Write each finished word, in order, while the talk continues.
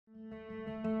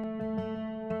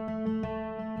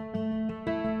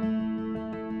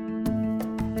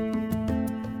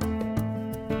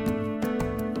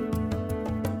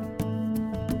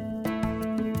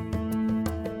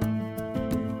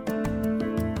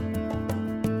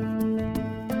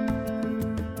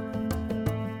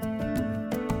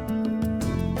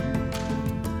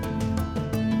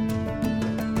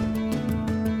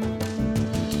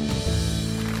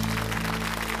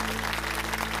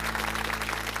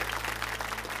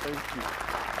Thank you.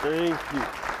 Thank you.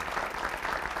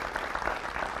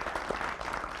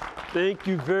 Thank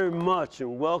you very much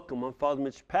and welcome. I'm Father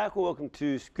Mitch Pacwa. Welcome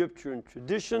to Scripture and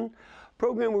Tradition, a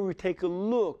program where we take a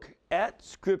look at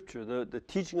Scripture, the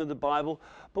teaching of the Bible,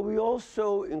 but we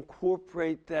also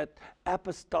incorporate that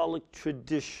apostolic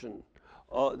tradition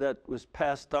that was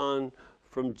passed on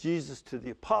from Jesus to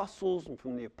the apostles and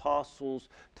from the apostles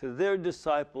to their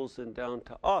disciples and down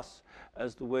to us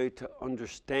as the way to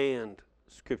understand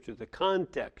Scripture, the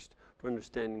context for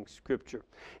understanding Scripture.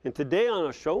 And today on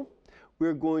our show,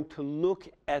 we're going to look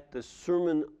at the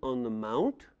Sermon on the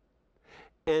Mount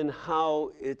and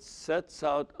how it sets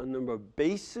out a number of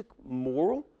basic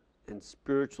moral and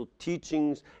spiritual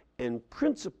teachings and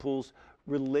principles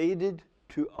related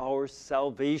to our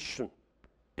salvation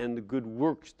and the good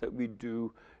works that we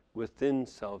do within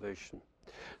salvation.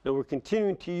 Now, we're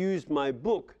continuing to use my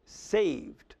book,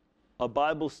 Saved, a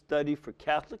Bible study for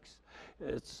Catholics.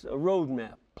 It's a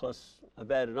roadmap, plus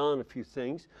I've added on a few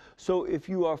things. So if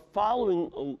you are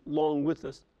following along with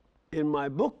us, in my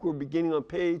book, we're beginning on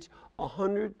page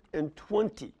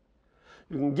 120.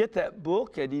 You can get that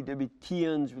book at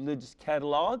EWTN's Religious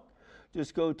Catalog.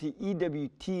 Just go to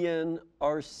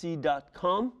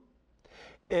EWTNRC.com.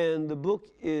 And the book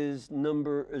is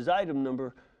item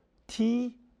number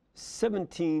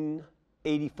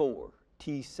T1784.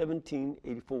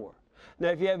 T1784. Now,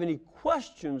 if you have any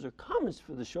questions or comments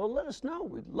for the show, let us know.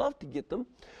 We'd love to get them.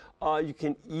 You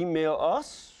can email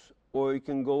us, or you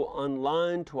can go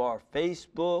online to our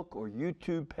Facebook or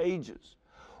YouTube pages.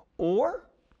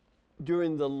 Or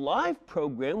during the live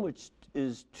program, which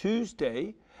is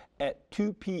Tuesday at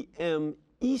 2 p.m.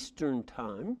 Eastern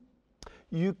Time,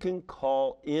 you can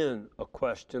call in a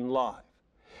question live.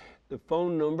 The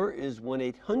phone number is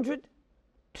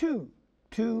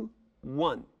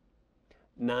 1-800-221-9460.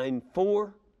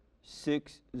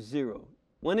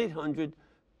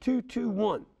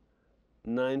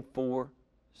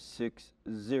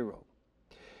 1-800-221-9460.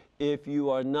 If you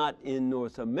are not in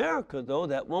North America, though,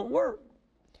 that won't work.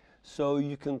 So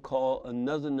you can call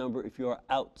another number if you are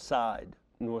outside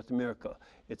North America.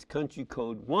 It's country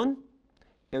code 1,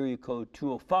 area code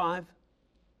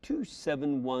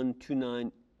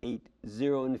 205-271-2980.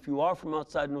 And if you are from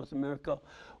outside North America,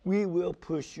 we will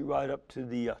push you right up to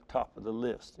the top of the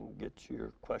list and get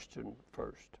your question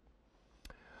first.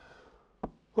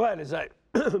 Right, as I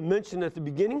mentioned at the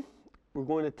beginning, we're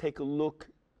going to take a look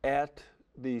at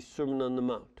the Sermon on the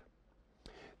Mount.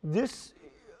 This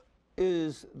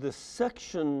is the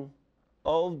section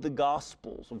of the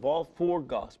Gospels, of all four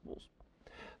Gospels,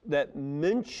 that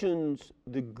mentions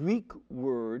the Greek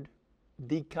word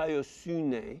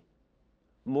dikaiosune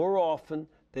more often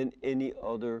than any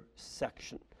other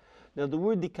section. Now, the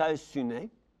word dikaiosune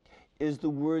is the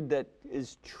word that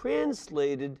is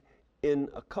translated in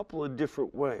a couple of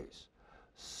different ways.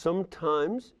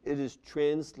 Sometimes it is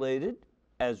translated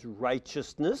as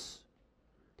righteousness,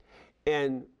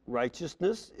 and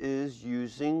righteousness is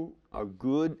using our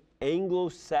good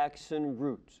Anglo-Saxon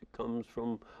roots. It comes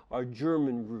from our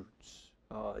German roots.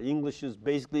 English is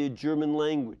basically a German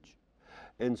language.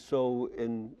 And so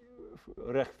in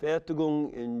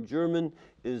Rechtfertigung in German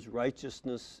is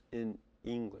righteousness in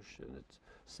English, and it's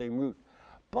the same root.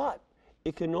 But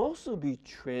it can also be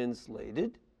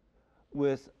translated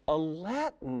with a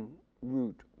Latin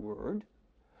root word,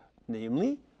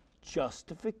 namely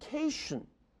justification.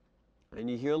 And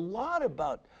you hear a lot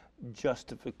about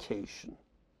justification.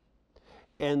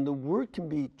 And the word can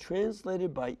be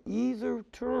translated by either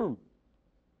term,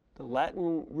 the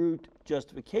Latin root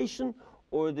justification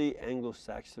or the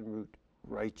Anglo-Saxon root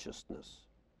righteousness.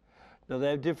 Now, they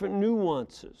have different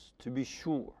nuances, to be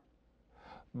sure,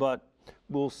 but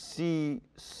we'll see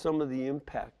some of the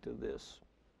impact of this.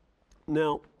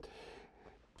 Now,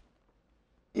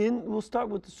 we'll start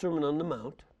with the Sermon on the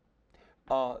Mount,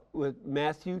 with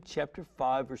Matthew chapter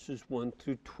 5, verses 1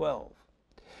 through 12.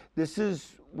 This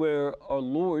is where our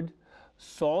Lord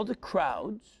saw the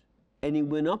crowds, and he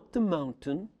went up the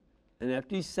mountain, and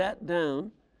after he sat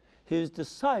down, his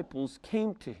disciples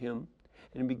came to him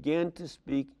and began to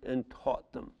speak and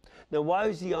taught them. Now, why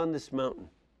is he on this mountain?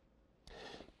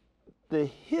 The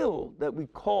hill that we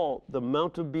call the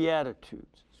Mount of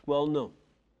Beatitudes is well known.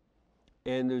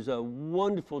 And there's a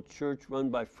wonderful church run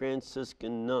by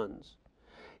Franciscan nuns.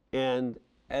 And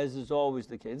as is always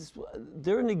the case,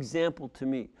 they're an example to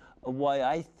me of why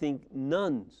I think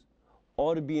nuns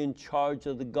ought to be in charge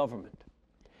of the government.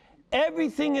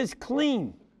 Everything is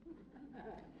clean.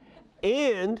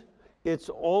 And it's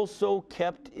also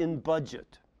kept in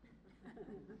budget.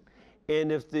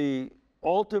 And if the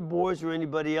altar boys or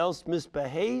anybody else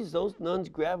misbehaves, those nuns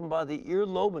grab them by the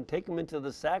earlobe and take them into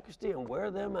the sacristy and wear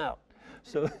them out.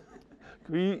 So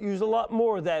we use a lot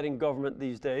more of that in government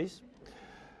these days.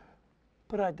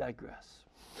 But I digress.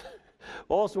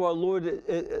 Also, our Lord,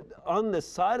 on the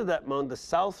side of that mountain, the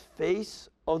south face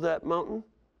of that mountain,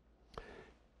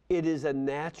 it is a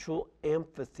natural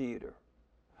amphitheater.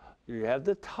 You have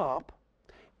the top,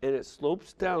 and it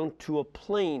slopes down to a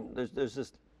plain. There's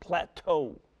this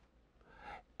plateau,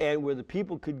 and where the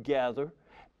people could gather.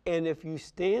 And if you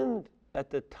stand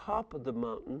at the top of the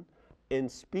mountain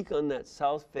and speak on that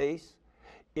south face,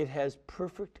 it has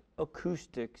perfect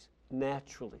acoustics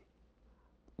naturally,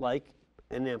 like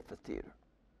an amphitheater.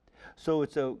 So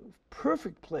it's a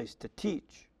perfect place to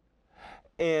teach.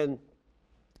 And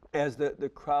as the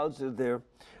crowds are there,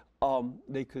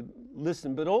 they could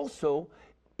listen. But also,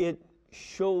 it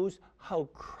shows how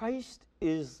Christ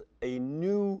is a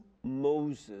new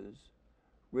Moses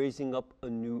raising up a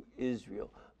new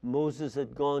Israel. Moses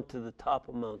had gone to the top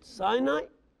of Mount Sinai.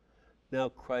 Now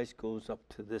Christ goes up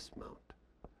to this mount.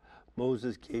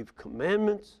 Moses gave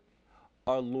commandments.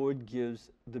 Our Lord gives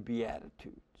the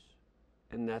Beatitudes.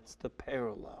 And that's the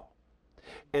parallel.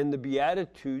 And the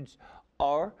Beatitudes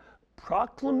are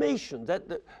proclamations. That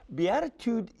the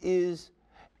Beatitude is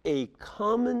a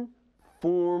common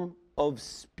form of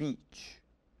speech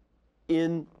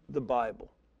in the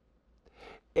Bible.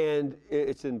 And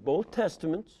it's in both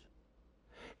Testaments,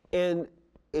 and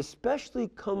especially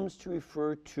comes to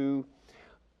refer to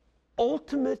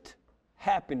ultimate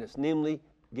happiness, namely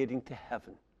getting to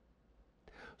heaven.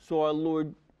 So our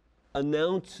Lord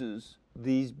announces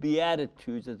these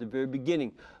Beatitudes at the very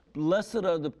beginning. Blessed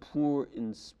are the poor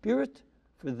in spirit,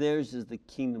 for theirs is the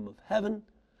kingdom of heaven.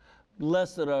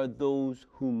 Blessed are those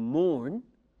who mourn,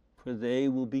 for they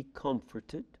will be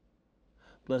comforted.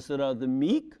 Blessed are the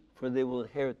meek, for they will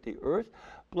inherit the earth.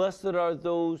 Blessed are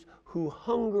those who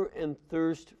hunger and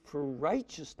thirst for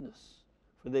righteousness,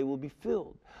 for they will be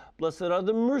filled. Blessed are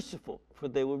the merciful, for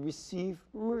they will receive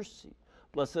mercy.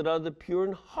 Blessed are the pure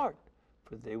in heart,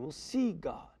 for they will see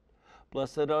God.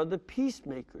 Blessed are the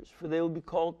peacemakers, for they will be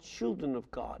called children of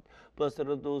God. Blessed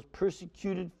are those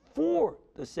persecuted for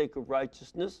the sake of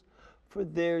righteousness, for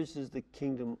theirs is the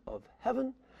kingdom of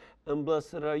heaven. And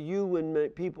blessed are you when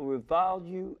people revile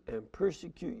you and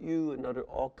persecute you and utter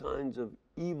all kinds of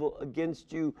evil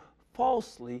against you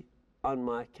falsely on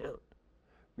my account.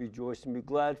 Rejoice and be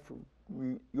glad, for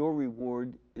your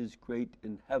reward is great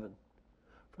in heaven.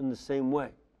 From the same way,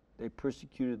 they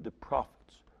persecuted the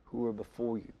prophets who were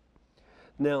before you.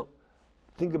 Now,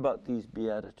 think about these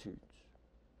Beatitudes.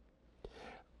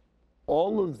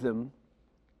 All of them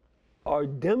are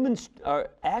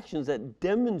actions that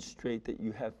demonstrate that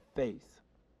you have faith.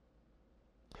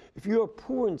 If you are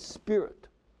poor in spirit,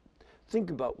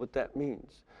 think about what that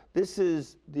means. This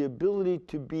is the ability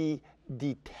to be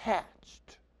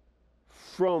detached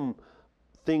from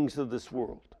things of this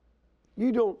world.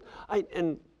 You don't,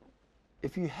 and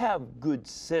if you have good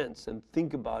sense and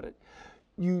think about it,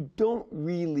 you don't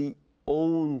really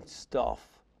own stuff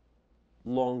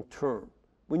long term.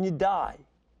 When you die,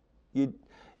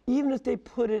 even if they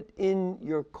put it in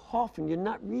your coffin, you're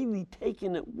not really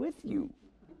taking it with you.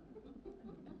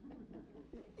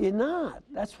 You're not.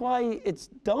 That's why it's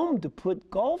dumb to put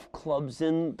golf clubs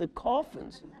in the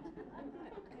coffins.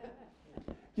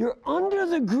 You're under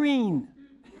the green.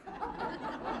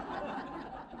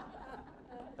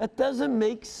 That doesn't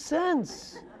make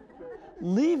sense.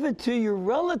 Leave it to your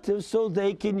relatives so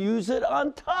they can use it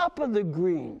on top of the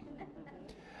green.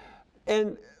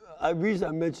 And the reason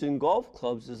I mentioned golf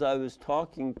clubs is I was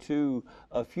talking to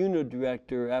a funeral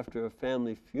director after a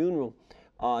family funeral.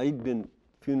 He'd been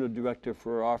funeral director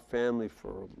for our family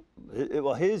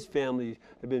well, his family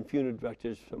had been funeral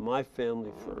directors for my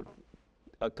family for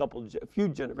a few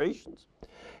generations.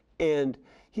 And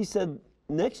he said,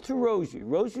 next to rosary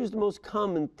is the most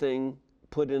common thing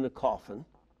put in a coffin.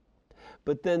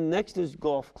 But then next is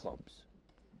golf clubs.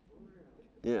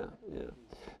 Yeah.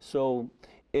 So,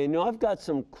 and I've got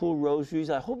some cool rosaries.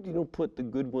 I hope you don't put the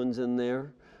good ones in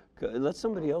there. Let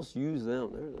somebody else use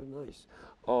them. They're nice.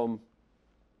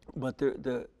 But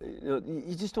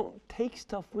you just don't take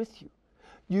stuff with you.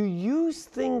 You use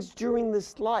things during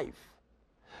this life.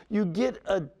 You get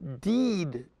a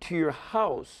deed to your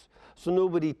house so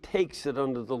nobody takes it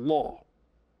under the law.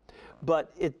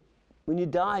 But when you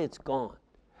die, it's gone.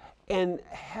 And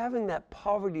having that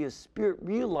poverty of spirit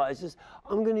realizes,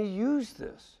 I'm going to use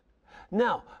this.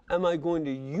 Now, am I going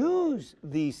to use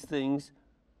these things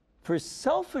for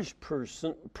selfish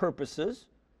purposes,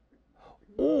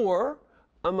 or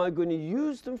am I going to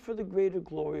use them for the greater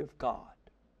glory of God?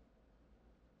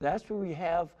 That's where we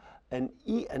have an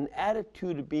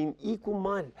attitude of being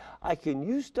equal-minded. I can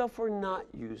use stuff or not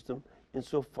use them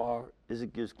insofar as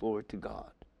it gives glory to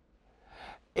God.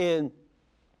 And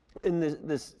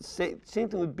this same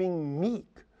thing with being meek.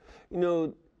 You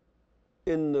know,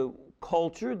 in the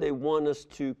culture, they want us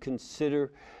to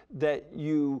consider that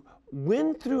you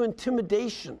win through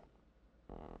intimidation.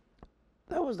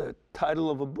 That was the title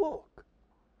of a book.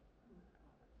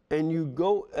 And you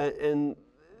go, and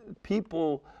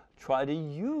people try to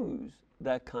use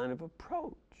that kind of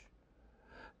approach.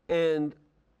 And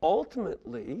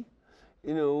ultimately,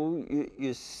 you know,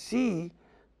 you see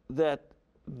that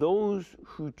those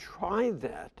who try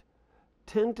that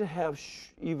tend to have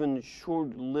even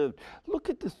short-lived. Look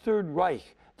at the Third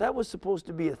Reich. That was supposed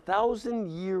to be a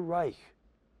 1,000-year Reich.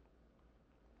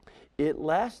 It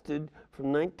lasted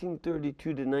from 1932 to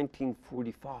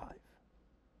 1945.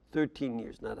 13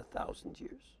 years, not 1,000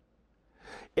 years.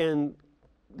 And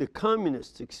the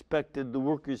communists expected the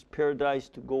workers' paradise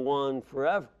to go on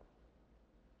forever.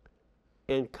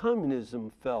 And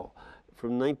communism fell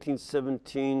from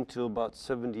 1917 to about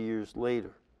 70 years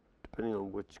later, depending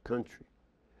on which country.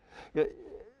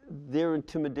 Their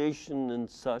intimidation and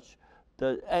such,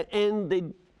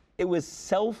 it was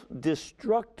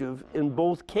self-destructive in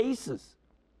both cases.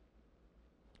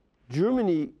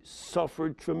 Germany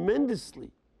suffered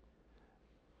tremendously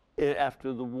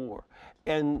after the war,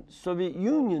 and Soviet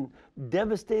Union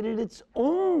devastated its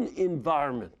own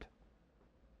environment.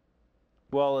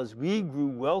 While as we grew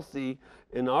wealthy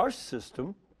in our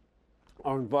system,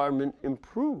 our environment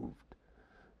improved.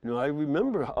 You know, I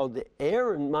remember how the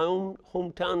air in my own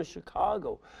hometown of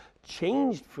Chicago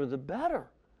changed for the better.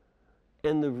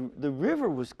 And the river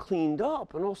was cleaned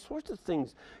up and all sorts of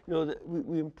things. You know, that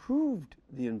we improved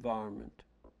the environment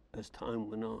as time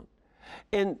went on.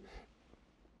 And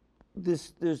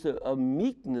there's a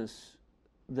meekness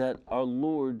that our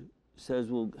Lord says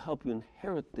will help you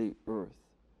inherit the earth.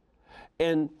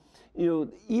 And, you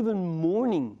know, even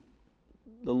mourning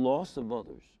the loss of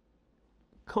others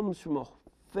comes from a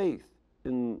faith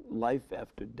in life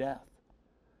after death.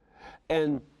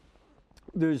 And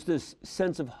there's this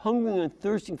sense of hungering and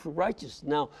thirsting for righteousness.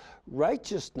 Now,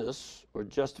 righteousness or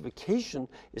justification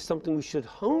is something we should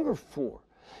hunger for.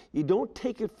 You don't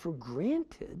take it for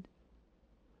granted.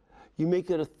 You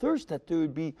make it a thirst that there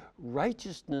would be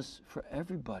righteousness for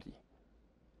everybody.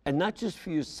 And not just for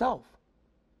yourself,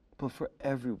 but for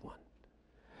everyone.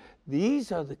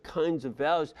 These are the kinds of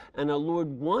values, and our Lord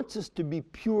wants us to be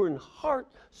pure in heart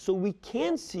so we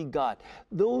can see God.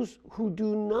 Those who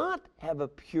do not have a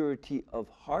purity of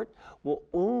heart will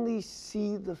only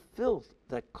see the filth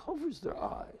that covers their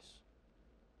eyes.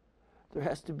 There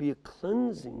has to be a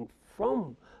cleansing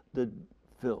from the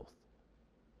filth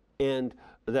and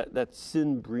that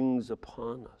sin brings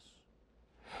upon us.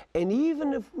 And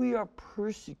even if we are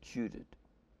persecuted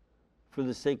for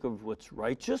the sake of what's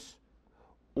righteous,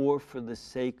 or for the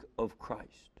sake of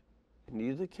Christ. In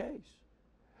either case,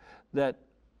 that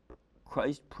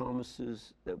Christ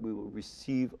promises that we will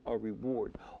receive our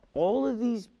reward. All of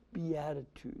these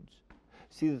Beatitudes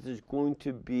see that there's going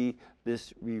to be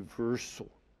this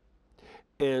reversal.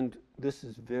 And this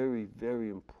is very, very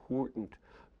important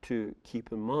to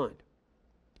keep in mind.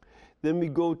 Then we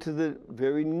go to the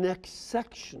very next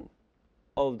section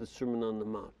of the Sermon on the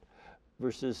Mount,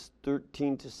 verses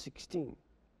 13 to 16.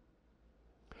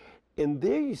 And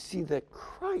there you see that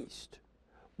Christ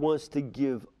wants to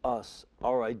give us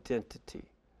our identity.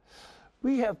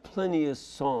 We have plenty of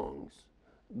songs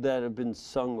that have been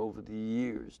sung over the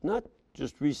years, not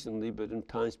just recently, but in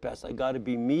times past. I Gotta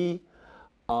Be Me,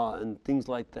 and things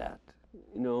like that.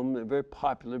 You know, they're very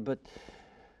popular, but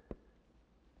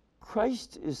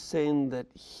Christ is saying that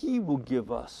he will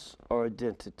give us our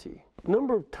identity. A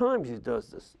number of times he does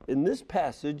this. In this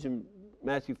passage, in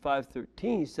Matthew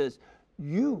 5:13, he says,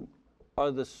 you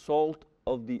are the salt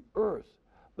of the earth.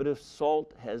 But if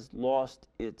salt has lost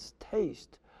its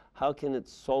taste, how can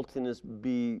its saltiness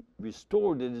be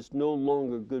restored? It is no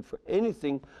longer good for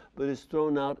anything, but is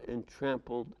thrown out and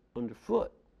trampled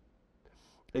underfoot.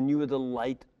 And you are the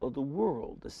light of the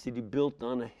world. A city built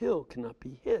on a hill cannot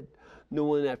be hid. No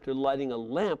one, after lighting a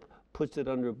lamp, puts it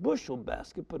under a bushel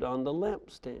basket, but on the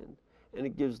lampstand, and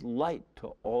it gives light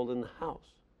to all in the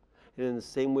house. And in the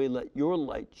same way, let your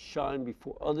light shine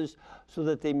before others, so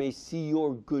that they may see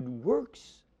your good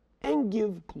works and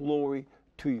give glory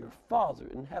to your Father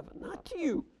in heaven. Not to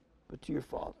you, but to your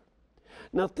Father.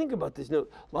 Now think about this. Now,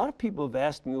 a lot of people have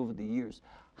asked me over the years,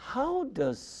 how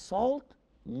does salt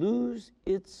lose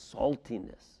its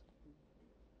saltiness?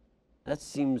 That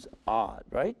seems odd,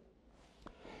 right?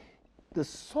 The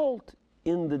salt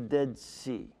in the Dead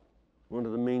Sea one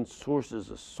of the main sources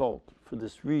of salt for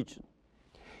this region,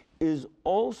 is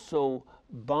also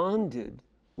bonded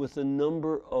with a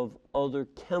number of other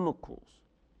chemicals,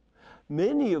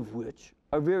 many of which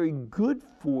are very good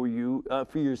for you,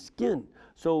 for your skin.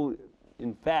 So,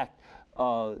 in fact,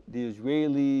 the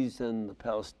Israelis and the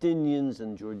Palestinians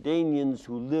and Jordanians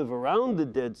who live around the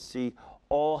Dead Sea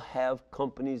all have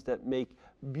companies that make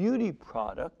beauty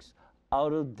products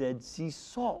out of Dead Sea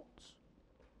salts.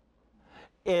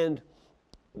 And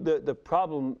the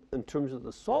problem in terms of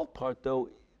the salt part, though,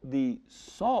 the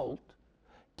salt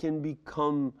can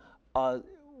become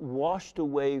washed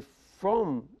away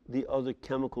from the other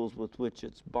chemicals with which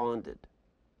it's bonded.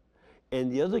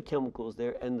 And the other chemicals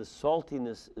there, and the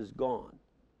saltiness is gone.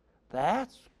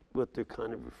 That's what they're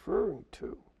kind of referring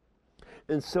to.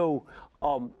 And so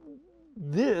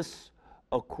this,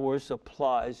 of course,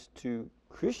 applies to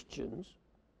Christians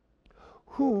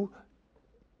who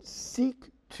seek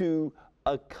to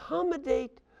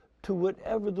accommodate to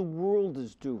whatever the world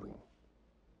is doing.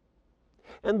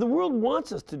 And the world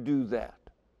wants us to do that.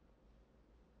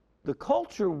 The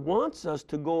culture wants us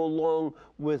to go along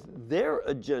with their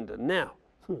agenda. Now,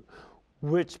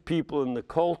 which people in the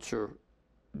culture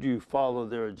do you follow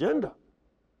their agenda?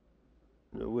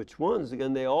 You know, which ones?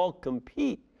 Again, they all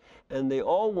compete, and they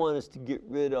all want us to get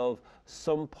rid of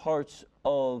some parts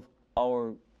of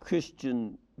our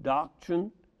Christian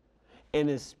doctrine, and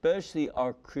especially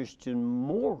our Christian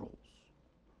morals,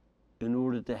 in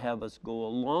order to have us go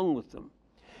along with them.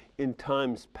 In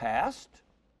times past,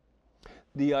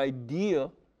 the idea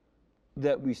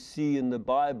that we see in the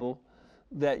Bible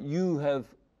that you have,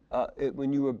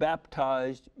 when you were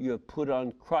baptized, you have put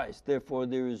on Christ. Therefore,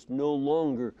 there is no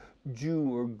longer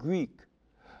Jew or Greek,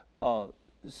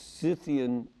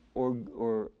 Scythian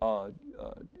or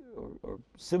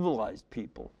civilized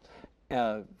people,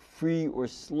 free or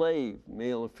slave,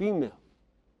 male or female.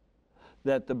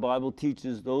 That the Bible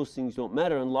teaches those things don't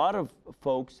matter. And a lot of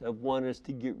folks have wanted us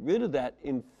to get rid of that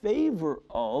in favor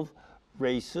of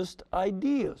racist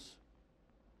ideas,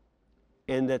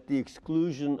 and that the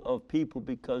exclusion of people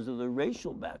because of their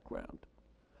racial background.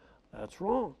 That's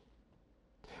wrong.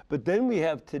 But then we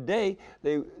have today,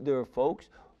 there are folks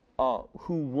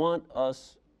who want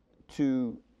us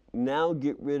to now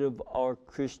get rid of our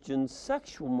Christian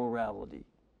sexual morality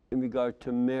in regard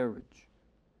to marriage,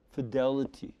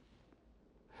 fidelity,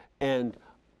 and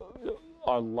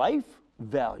our life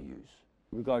values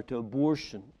in regard to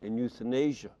abortion and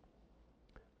euthanasia.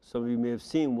 Some of you may have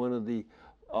seen one of the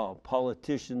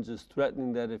politicians is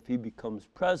threatening that if he becomes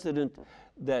president,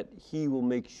 that he will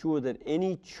make sure that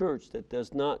any church that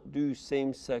does not do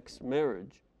same-sex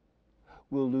marriage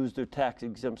will lose their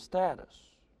tax-exempt status.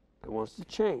 He wants to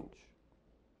change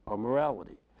our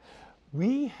morality.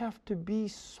 We have to be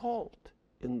salt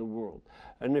in the world.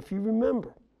 And if you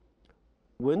remember,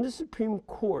 when the Supreme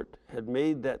Court had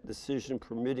made that decision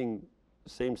permitting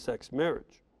same-sex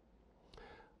marriage,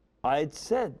 I had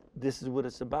said, this is what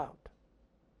it's about.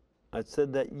 I'd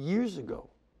said that years ago.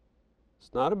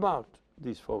 It's not about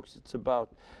these folks. It's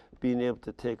about being able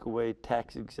to take away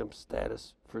tax-exempt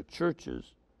status for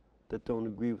churches that don't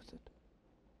agree with it.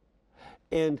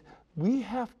 And we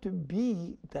have to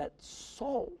be that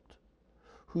salt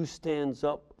who stands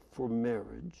up for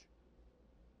marriage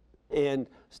and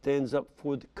stands up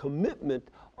for the commitment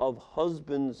of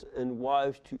husbands and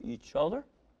wives to each other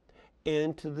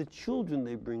and to the children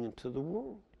they bring into the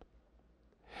world.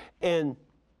 And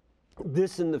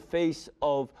this in the face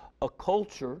of a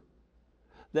culture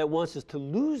that wants us to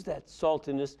lose that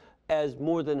saltiness, as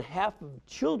more than half of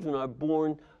children are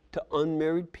born to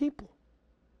unmarried people.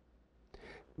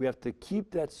 We have to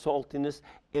keep that saltiness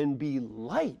and be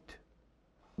light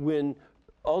when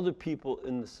other people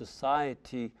in the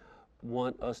society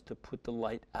want us to put the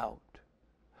light out.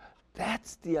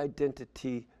 That's the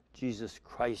identity Jesus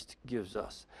Christ gives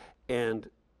us. And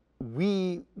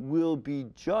we will be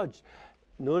judged.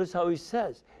 Notice how he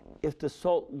says, if the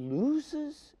salt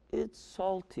loses its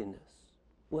saltiness,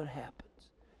 what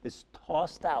happens? It's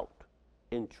tossed out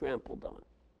and trampled on.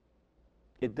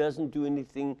 It doesn't do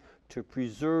anything to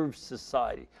preserve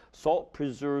society. Salt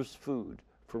preserves food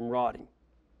from rotting.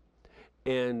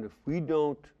 And if we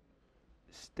don't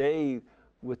stay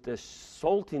with the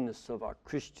saltiness of our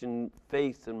Christian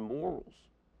faith and morals,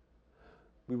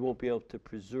 we won't be able to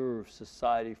preserve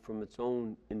society from its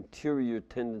own interior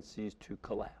tendencies to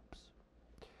collapse.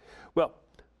 Well,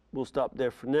 we'll stop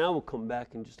there for now. We'll come back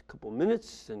in just a couple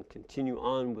minutes and continue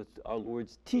on with our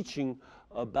Lord's teaching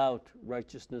about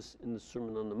righteousness in the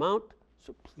Sermon on the Mount.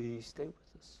 So please stay with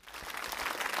us.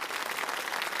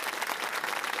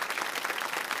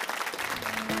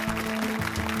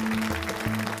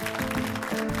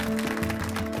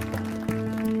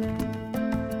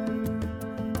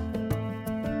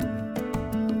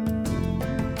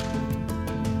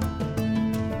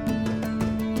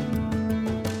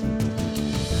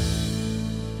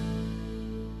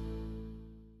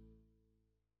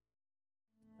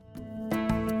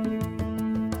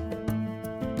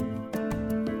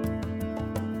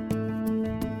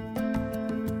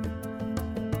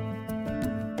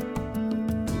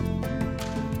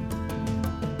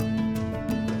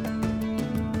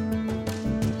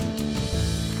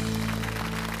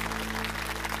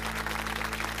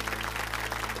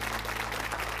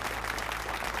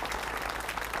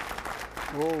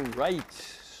 All right.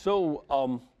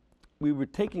 So we were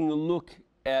taking a look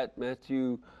at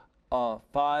Matthew 5,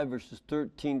 verses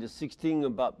 13 to 16,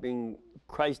 about being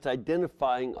Christ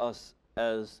identifying us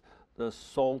as the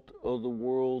salt of the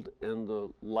world and the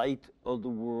light of the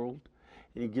world.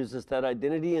 And he gives us that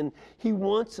identity, and he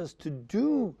wants us to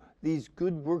do these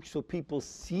good works so people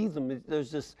see them.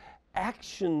 There's this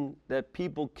action that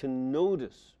people can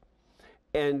notice,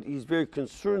 and he's very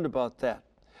concerned about that.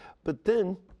 But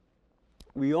then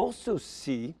we also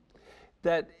see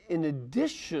that in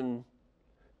addition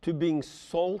to being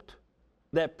salt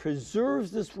that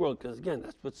preserves this world, because again,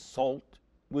 that's what salt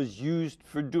was used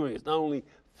for doing. It's not only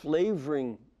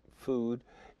flavoring food,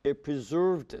 it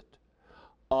preserved it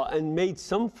and made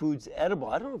some foods edible.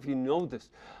 I don't know if you know this.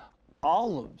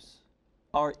 Olives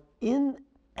are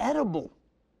inedible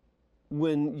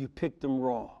when you pick them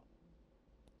raw.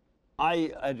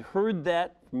 I'd heard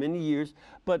that for many years,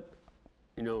 but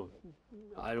you know,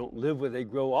 I don't live where they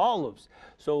grow olives.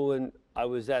 So when I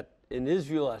was in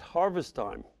Israel at harvest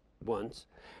time once,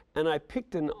 and I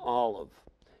picked an olive,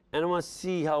 and I want to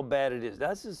see how bad it is.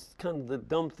 That's just kind of the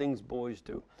dumb things boys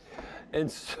do. And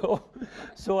so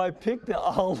I picked the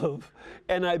olive,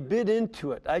 and I bit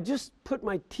into it. I just put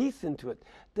my teeth into it.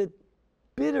 The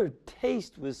bitter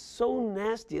taste was so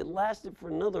nasty, it lasted for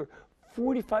another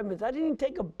 45 minutes. I didn't even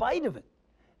take a bite of it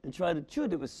and try to chew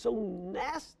it. It was so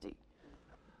nasty.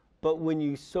 But when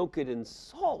you soak it in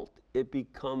salt, it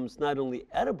becomes not only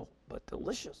edible, but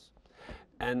delicious.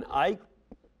 And I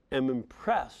am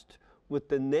impressed with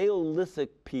the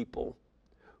Neolithic people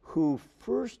who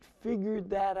first figured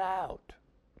that out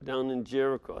down in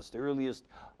Jericho. It's the earliest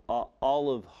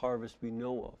olive harvest we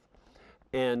know of,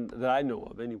 and that I know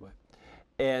of anyway.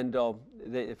 And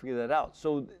they figured that out.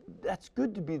 So that's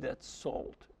good to be that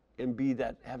salt and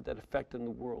have that effect in the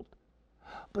world.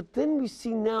 But then we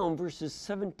see now in verses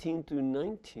 17 through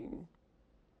 19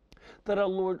 that our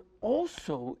Lord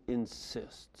also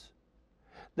insists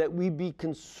that we be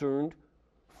concerned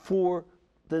for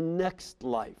the next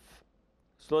life.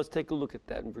 So let's take a look at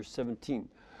that in verse 17.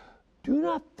 Do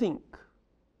not think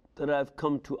that I've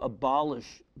come to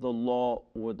abolish the law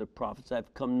or the prophets.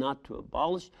 I've come not to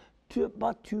abolish,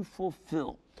 but to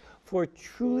fulfill. For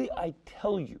truly I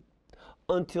tell you,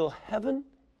 until heaven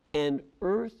and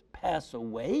earth pass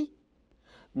away,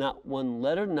 not one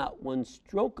letter, not one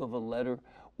stroke of a letter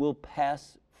will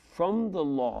pass from the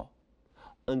law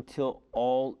until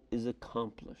all is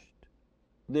accomplished.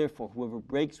 Therefore, whoever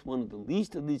breaks one of the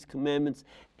least of these commandments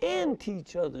and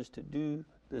teach others to do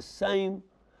the same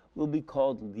will be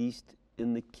called least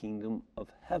in the kingdom of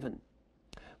heaven.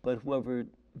 But whoever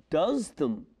does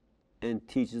them and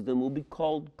teaches them will be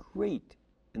called great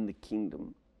in the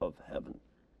kingdom of heaven.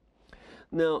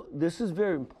 Now, this is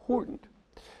very important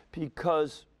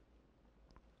because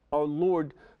our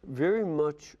Lord very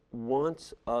much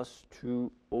wants us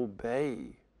to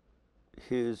obey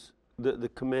the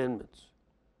commandments.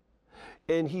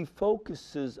 And he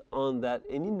focuses on that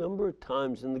any number of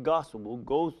times in the gospel. We'll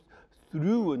go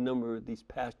through a number of these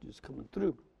passages coming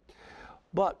through.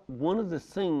 But one of the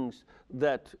things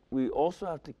that we also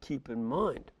have to keep in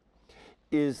mind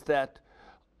is that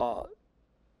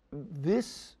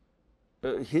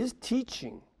his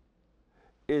teaching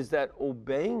is that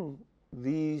obeying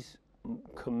these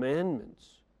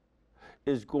commandments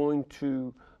is going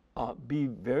to be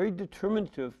very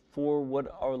determinative for what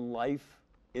our life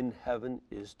in heaven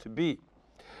is to be.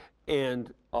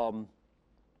 And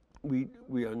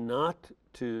we are not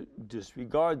to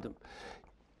disregard them.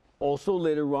 Also,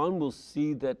 later on, we'll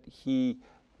see that he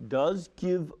does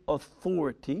give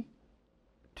authority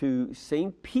to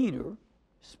St. Peter,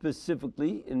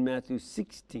 specifically in Matthew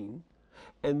 16,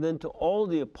 and then to all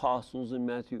the apostles in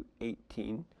Matthew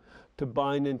 18, to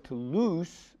bind and to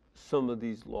loose some of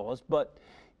these laws. But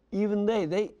even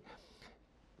the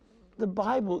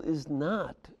Bible is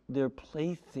not their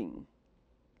plaything.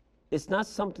 It's not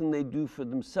something they do for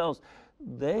themselves.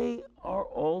 They are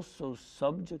also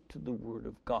subject to the Word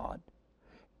of God.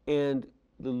 And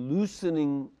the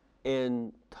loosening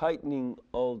and tightening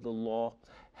of the law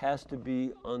has to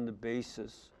be on the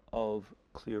basis of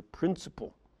clear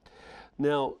principle.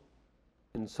 Now,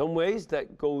 in some ways,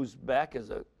 that goes back as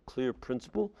a clear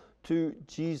principle to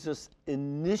Jesus'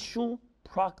 initial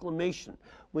proclamation.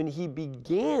 When he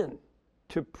began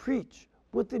to preach,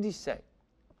 what did he say?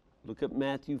 Look at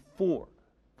Matthew 4,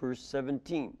 verse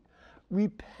 17.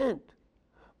 Repent,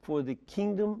 for the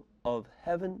kingdom of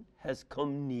heaven has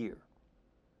come near.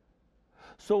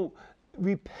 So,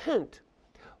 repent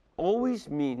always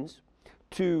means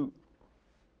to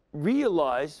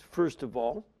realize, first of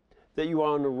all, that you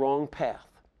are on the wrong path.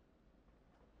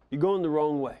 You're going the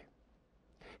wrong way.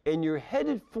 and you're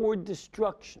headed for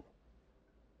destruction.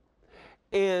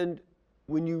 And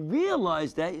when you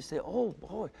realize that, you say, oh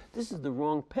boy, this is the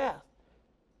wrong path.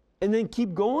 And then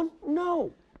keep going?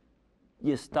 No.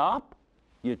 You stop,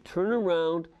 you turn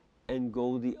around, and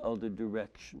go the other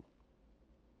direction.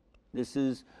 This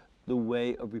is the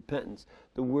way of repentance.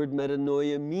 The word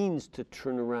metanoia means to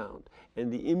turn around.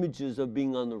 And the images of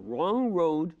being on the wrong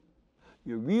road,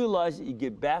 you realize that you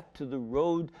get back to the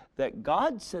road that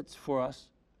God sets for us,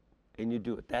 and you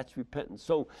do it. That's repentance.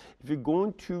 So if you're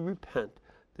going to repent,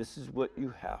 this is what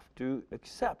you have to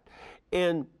accept.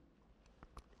 And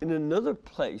in another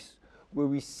place where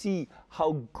we see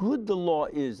how good the law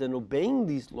is and obeying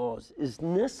these laws is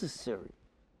necessary,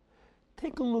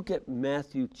 take a look at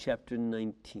Matthew chapter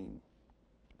 19,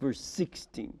 verse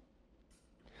 16,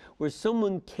 where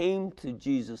someone came to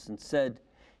Jesus and said,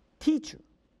 "Teacher,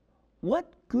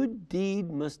 what good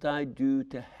deed must I do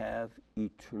to have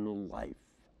eternal life?"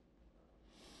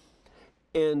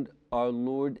 And our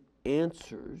Lord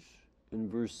answers in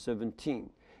verse 17,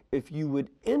 "If you would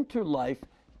enter life,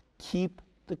 keep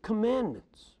the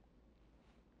commandments."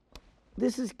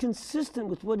 This is consistent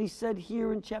with what he said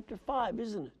here in chapter 5,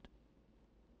 isn't it?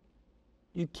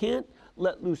 You can't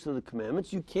let loose of the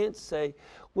commandments. You can't say,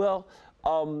 well,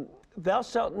 thou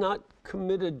shalt not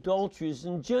commit adultery is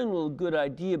in general a good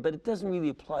idea, but it doesn't really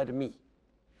apply to me.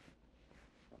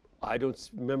 I don't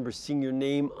remember seeing your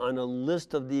name on a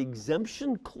list of the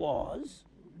exemption clause.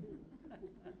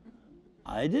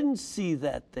 I didn't see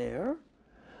that there.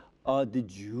 Did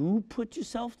you put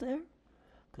yourself there?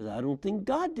 Because I don't think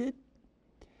God did.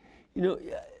 You know,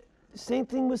 same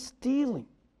thing with stealing.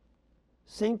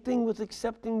 Same thing with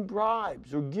accepting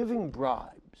bribes or giving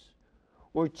bribes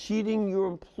or cheating your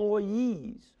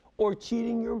employees or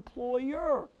cheating your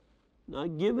employer,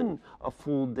 not giving a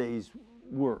full day's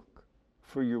work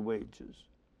for your wages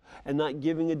and not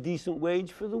giving a decent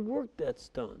wage for the work that's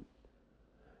done.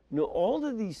 You know, all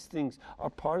of these things are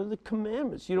part of the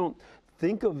commandments. You don't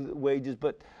think of the wages,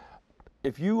 but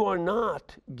if you are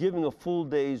not giving a full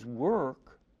day's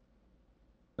work,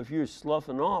 if you're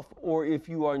sloughing off, or if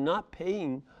you are not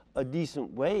paying a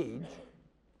decent wage,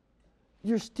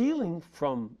 you're stealing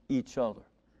from each other.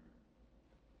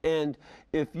 And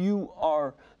if you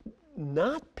are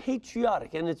not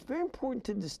patriotic, and it's very important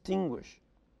to distinguish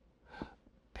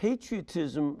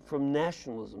patriotism from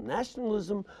nationalism.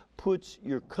 Nationalism puts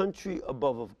your country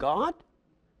above of God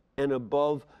and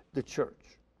above the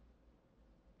church.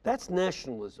 That's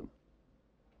nationalism.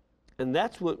 And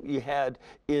that's what you had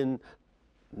in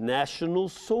National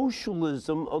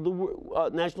Socialism of the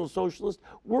National Socialist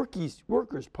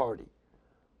Workers' Party.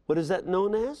 What is that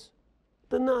known as?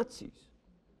 The Nazis.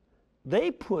 They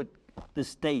put the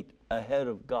state ahead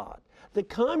of God. The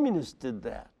communists did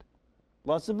that.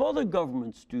 Lots of other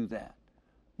governments do that.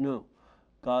 No,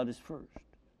 God is first.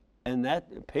 And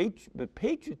but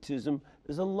patriotism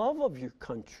is a love of your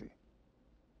country,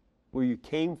 where you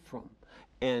came from,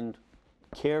 and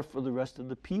care for the rest of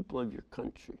the people of your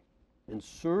country, and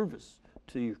service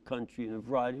to your country in a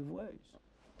variety of ways.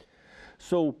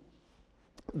 So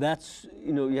that's,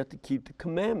 you know, you have to keep the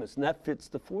commandments, and that fits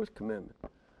the fourth commandment.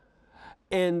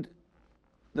 And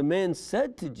the man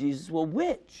said to Jesus, well,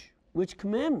 which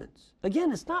commandments?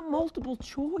 Again, it's not multiple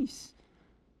choice.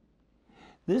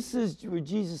 This is where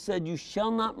Jesus said, you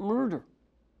shall not murder.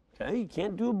 Okay, you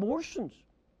can't do abortions.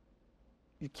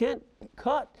 You can't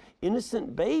cut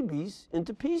innocent babies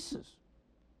into pieces.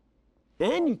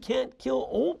 And you can't kill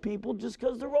old people just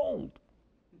because they're old.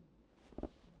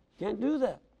 Can't do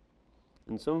that.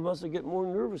 And some of us are getting more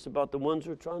nervous about the ones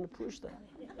who are trying to push that.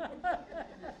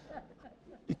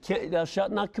 Thou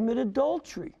shalt not commit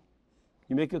adultery.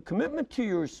 You make a commitment to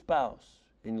your spouse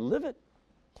and you live it.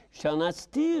 You shall not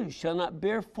steal. You shall not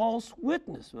bear false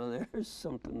witness. Well, there's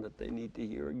something that they need to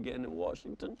hear again in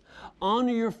Washington.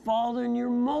 Honor your father and your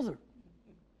mother,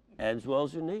 as well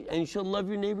as your neighbor. And you shall love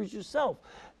your neighbors yourself.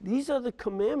 These are the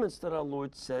commandments that our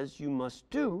Lord says you must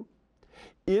do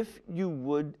if you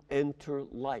would enter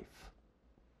life.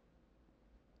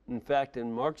 In fact,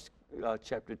 in Mark's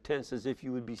chapter 10, it says, if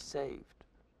you would be saved.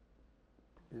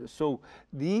 So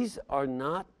these are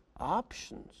not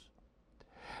options.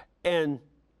 And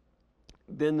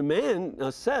then the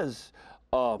man says,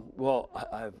 well,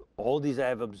 all these I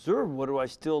have observed, what do I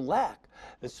still lack?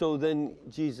 And so then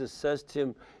Jesus says to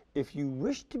him, if you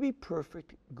wish to be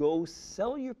perfect, go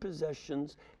sell your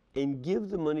possessions and give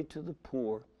the money to the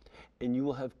poor, and you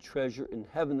will have treasure in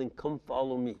heaven, then come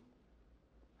follow me.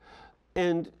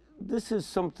 And this is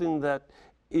something that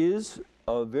is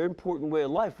a very important way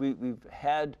of life. We've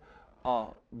had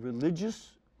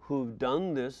religious who have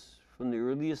done this from the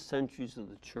earliest centuries of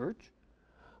the church.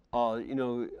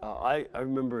 I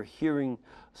remember hearing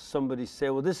somebody say,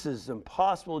 well, this is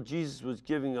impossible. Jesus was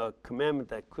giving a commandment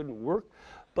that couldn't work.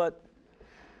 But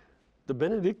the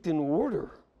Benedictine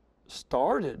order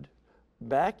started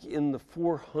back in the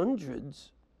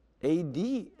 400s AD,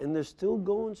 and they're still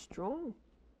going strong.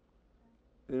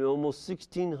 Almost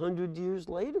 1,600 years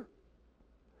later.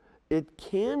 It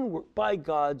can work by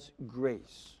God's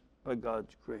grace, by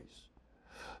God's grace.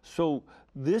 So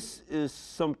this is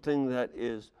something that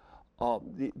is,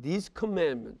 these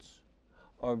commandments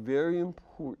are very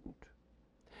important.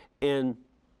 And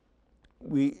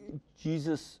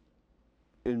Jesus,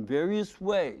 in various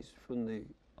ways, from the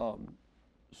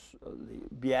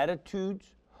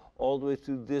Beatitudes all the way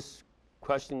through this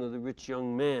questioning of the rich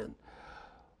young man,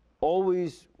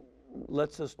 always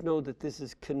lets us know that this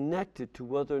is connected to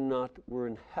whether or not we're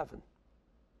in heaven.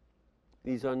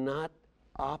 These are not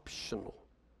optional.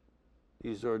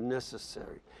 These are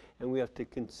necessary. And we have to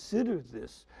consider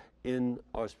this in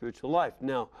our spiritual life.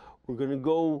 Now, we're going to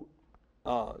go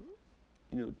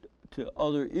to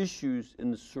other issues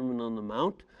in the Sermon on the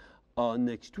Mount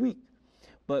next week.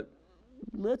 But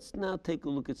let's now take a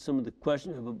look at some of the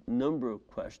questions. I have a number of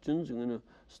questions. I'm going to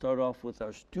start off with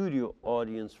our studio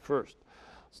audience first.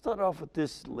 Start off with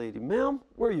this lady. Ma'am,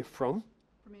 where are you from?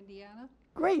 From Indiana.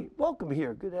 Great. Welcome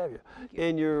here. Good to have you. Thank you.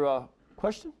 And your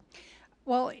question?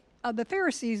 Well, the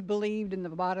Pharisees believed in the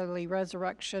bodily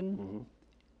resurrection. Mm-hmm.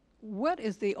 What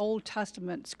is the Old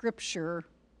Testament scripture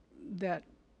that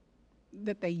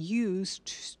they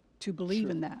used to believe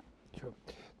in that? Sure.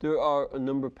 There are a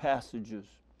number of passages.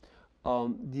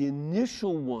 The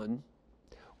initial one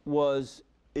was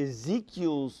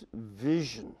Ezekiel's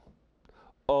vision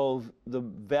of the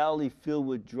valley filled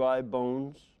with dry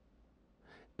bones.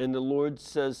 And the Lord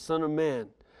says, Son of man,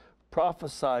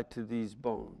 prophesy to these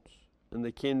bones. And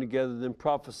they came together, then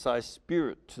prophesy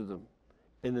spirit to them.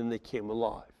 And then they came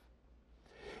alive.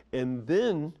 And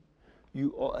then,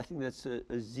 I think that's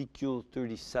Ezekiel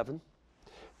 37.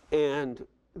 And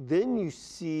then you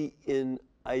see in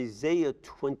Isaiah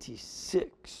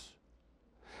 26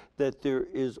 that there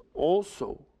is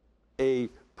also a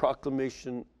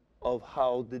proclamation of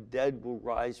how the dead will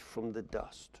rise from the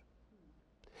dust.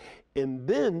 And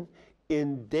then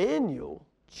in Daniel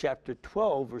chapter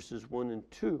 12, verses 1 and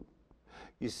 2,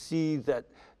 you see that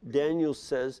Daniel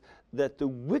says that the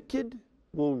wicked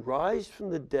will rise from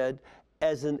the dead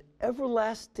as an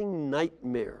everlasting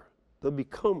nightmare. The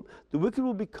wicked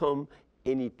will become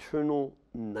an eternal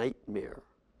nightmare,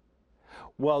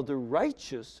 while the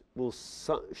righteous will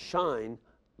shine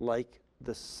like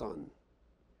the sun.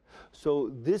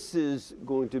 So this is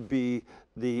going to be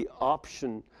the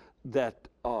option that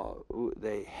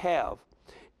they have.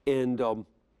 And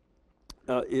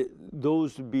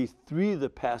those would be three of the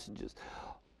passages.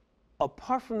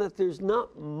 Apart from that, there's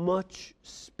not much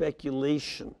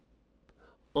speculation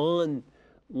on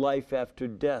life after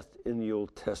death in the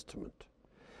Old Testament.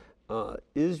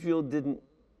 Israel didn't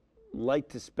like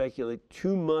to speculate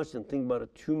too much and think about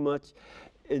it too much.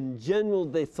 In general,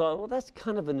 they thought, well, that's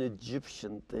kind of an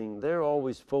Egyptian thing. They're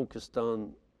always focused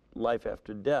on life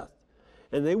after death.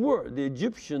 And they were. The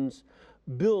Egyptians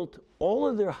built all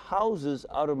of their houses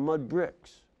out of mud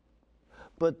bricks.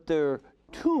 But their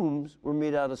tombs were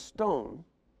made out of stone.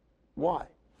 Why?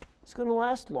 It's going to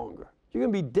last longer. You're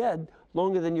going to be dead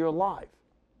longer than you're alive.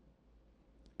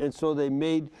 And so they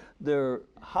made their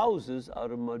houses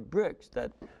out of mud bricks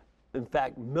that, in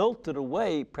fact, melted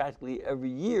away practically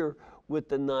every year with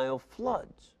the Nile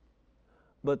floods.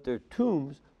 But their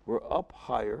tombs were up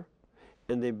higher,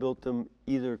 and they built them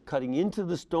either cutting into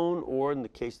the stone or, in the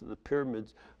case of the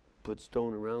pyramids, put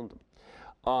stone around them.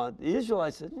 The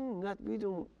Israelites said,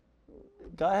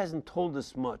 God hasn't told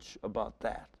us much about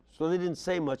that. So they didn't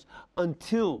say much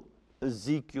until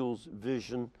Ezekiel's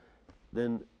vision,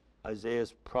 then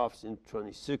Isaiah's prophecy in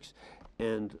 26,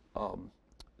 and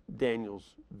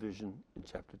Daniel's vision in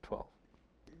chapter 12.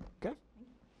 Okay?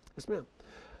 Yes, ma'am.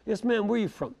 Yes, ma'am. Where are you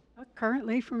from?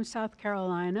 Currently from South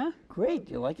Carolina. Great.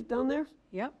 You like it down there?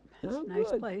 Yep. It's Oh, a nice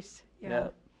good. place. Yeah.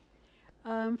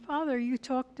 Father, you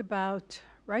talked about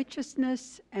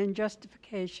righteousness and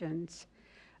justifications.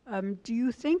 Do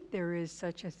you think there is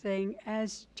such a thing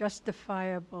as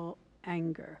justifiable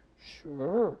anger?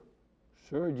 Sure.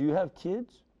 Sure. Do you have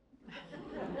kids?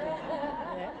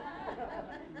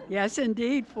 Yes,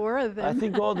 indeed, 4 of them. I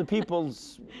think all the people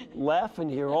laughing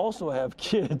here also have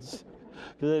kids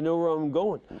because they know where I'm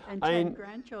going. And 10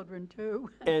 grandchildren, too.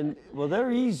 And, well,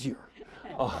 they're easier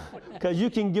because you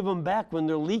can give them back when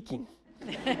they're leaking.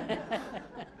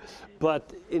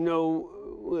 But,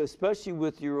 especially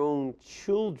with your own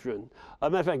children. As a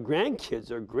matter of fact,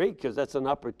 grandkids are great because that's an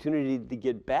opportunity to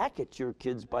get back at your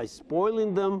kids by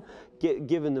spoiling them,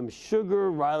 giving them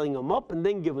sugar, riling them up, and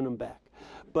then giving them back.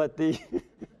 But the,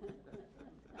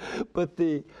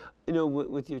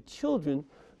 with your children,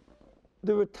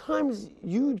 there were times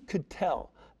you could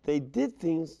tell they did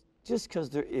things just because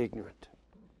they're ignorant.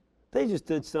 They just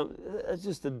did something, it's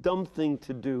just a dumb thing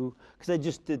to do because they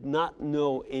just did not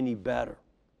know any better.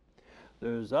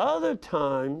 There's other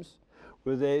times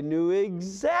where they knew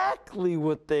exactly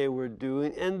what they were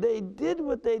doing and they did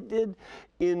what they did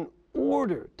in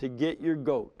order to get your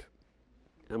goat.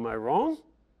 Am I wrong?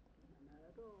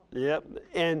 Yep.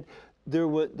 And there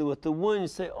was the one you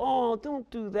say, oh, don't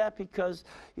do that because,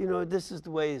 this is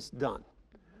the way it's done.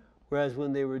 Whereas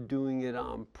when they were doing it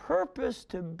on purpose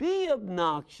to be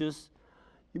obnoxious,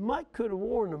 you could have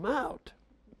warned them out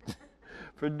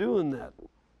for doing that.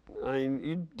 I mean,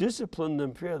 you disciplined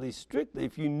them fairly strictly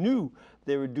if you knew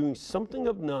they were doing something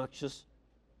obnoxious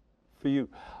for you.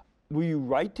 Were you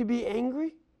right to be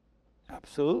angry?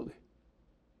 Absolutely.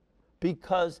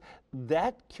 Because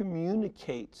that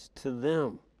communicates to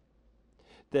them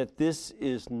that this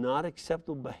is not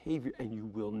acceptable behavior and you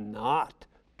will not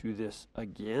do this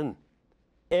again,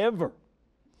 ever,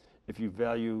 if you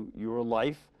value your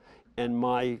life and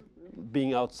my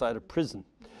being outside of prison,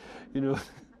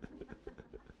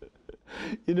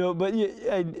 But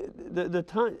the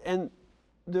time, and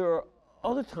there are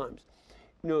other times,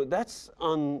 that's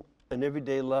on an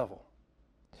everyday level.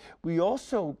 We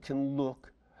also can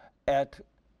look at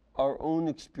our own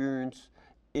experience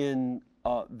in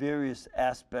various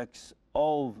aspects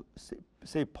of,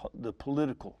 say, the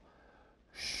political.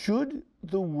 Should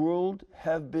the world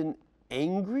have been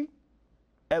angry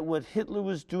at what Hitler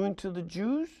was doing to the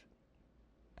Jews?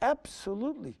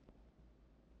 Absolutely.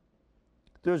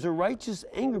 There's a righteous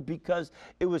anger because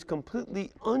it was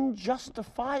completely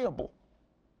unjustifiable.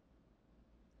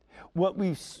 What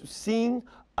we've seen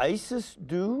ISIS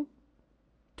do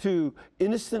to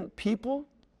innocent people,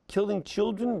 killing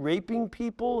children, raping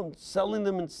people, and selling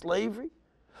them in slavery,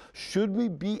 should we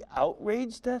be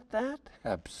outraged at that?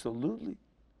 Absolutely.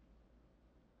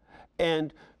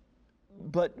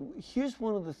 But here's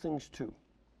one of the things too,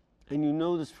 and you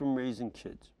know this from raising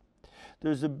kids.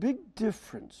 There's a big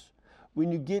difference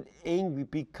when you get angry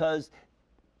because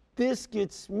this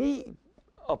gets me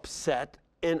upset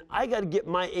and I got to get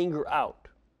my anger out.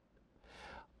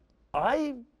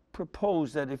 I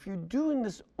propose that if you're doing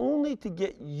this only to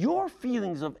get your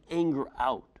feelings of anger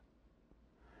out,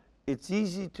 it's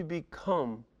easy to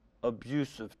become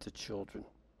abusive to children.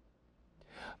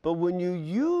 But when you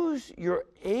use your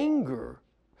anger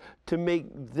to make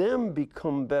them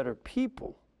become better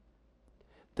people,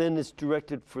 then it's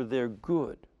directed for their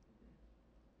good.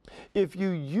 If you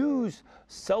use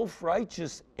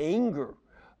self-righteous anger,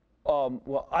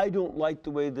 well, I don't like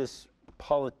the way this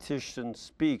politician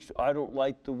speaks, I don't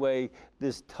like the way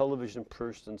this television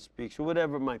person speaks, or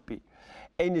whatever it might be,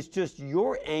 and it's just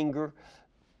your anger,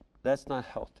 that's not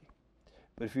healthy.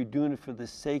 But if you're doing it for the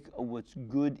sake of what's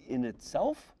good in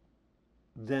itself,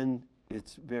 then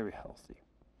it's very healthy.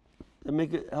 Does that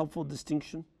make a helpful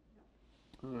distinction?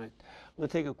 All right. I'm going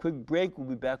to take a quick break. We'll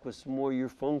be back with some more of your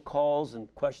phone calls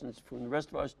and questions from the rest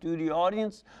of our studio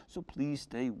audience, so please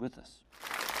stay with us.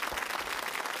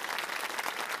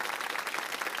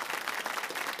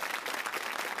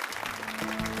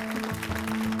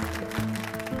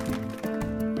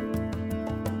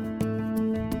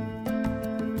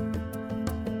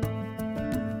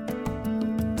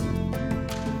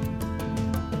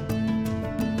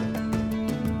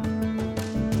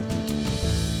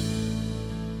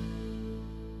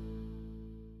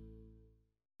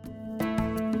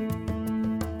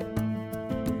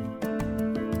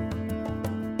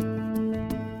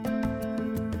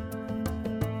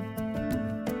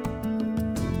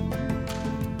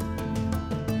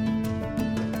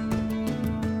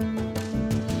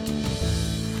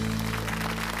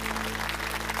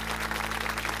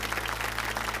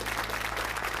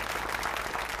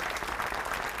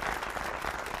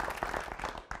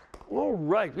 All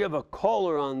right, we have a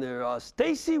caller on there.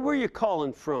 Stacy, where are you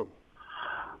calling from?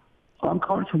 I'm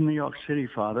calling from New York City,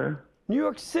 Father. New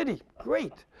York City,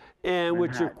 great. And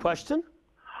what's your question?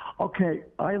 Okay,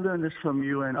 I learned this from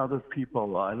you and other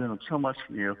people. I learned so much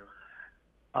from you.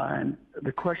 And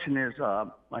the question is,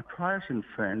 my Protestant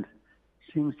friend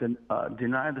seems to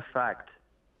deny the fact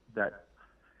that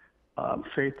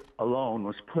faith alone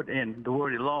was put in, the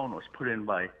word alone was put in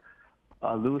by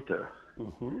Luther.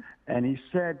 Mm-hmm. And he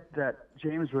said that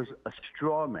James was a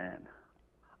straw man.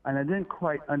 And I didn't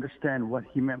quite understand what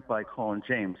he meant by calling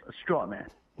James a straw man.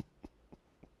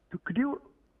 you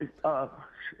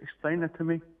explain that to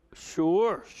me?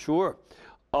 Sure, sure.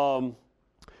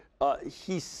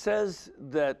 He says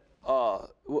that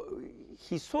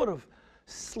he's sort of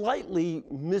slightly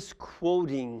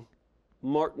misquoting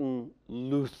Martin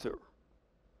Luther.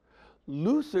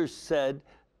 Luther said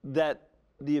that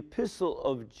the epistle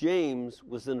of James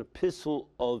was an epistle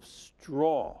of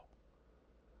straw,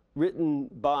 written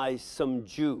by some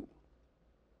Jew.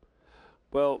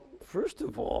 Well, first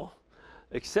of all,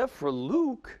 except for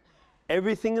Luke,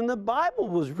 everything in the Bible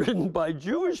was written by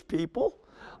Jewish people.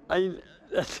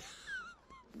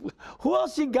 Who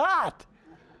else you got?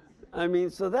 I mean,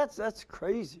 so that's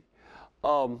crazy.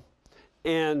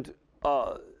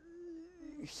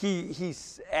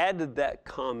 He's added that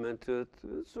comment to a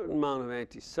certain amount of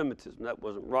anti-Semitism. That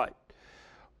wasn't right.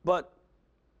 But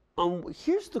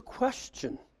here's the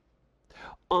question.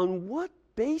 On what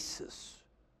basis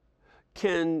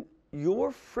can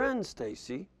your friend,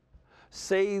 Stacy,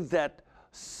 say that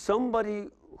somebody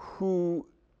who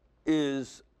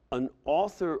is an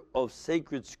author of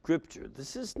sacred scripture,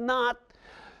 this is not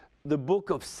the book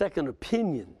of second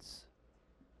opinions.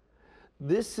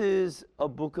 This is a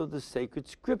book of the sacred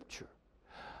scripture.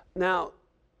 Now,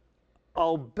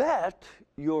 I'll bet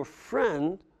your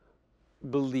friend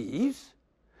believes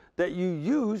that you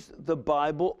use the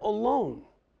Bible alone.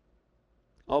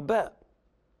 I'll bet.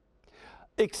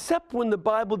 Except when the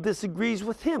Bible disagrees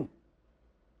with him.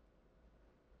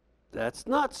 That's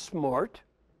not smart.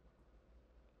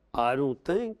 I don't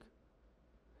think.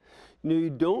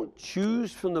 You don't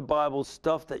choose from the Bible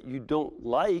stuff that you don't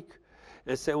like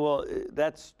and say, well,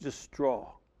 that's just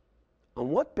straw. On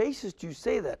what basis do you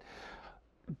say that?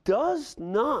 Does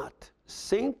not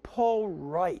St. Paul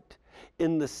write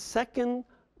in the second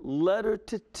letter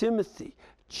to Timothy,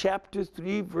 chapter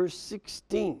 3, verse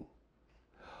 16,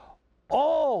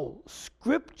 all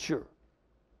scripture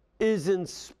is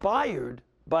inspired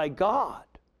by God?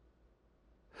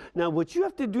 Now, what you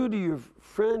have to do to your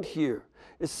friend here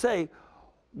is say,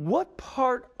 what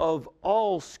part of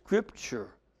all scripture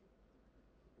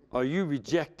are you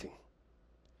rejecting?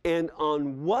 And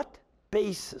on what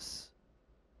basis?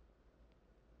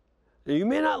 Now, you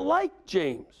may not like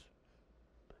James,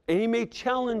 and he may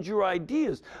challenge your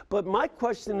ideas, but my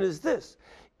question is this: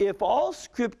 if all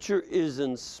scripture is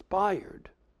inspired,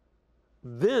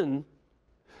 then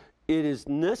it is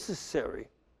necessary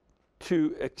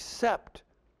to accept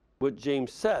what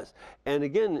James says. And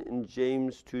again, in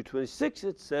James 2:26,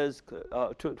 it says,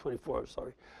 2:24,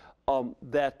 sorry,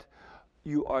 that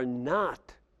you are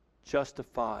not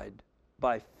justified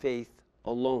by faith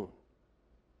alone.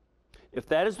 If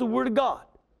that is the Word of God,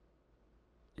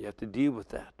 you have to deal with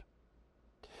that.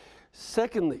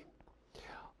 Secondly,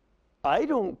 I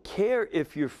don't care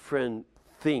if your friend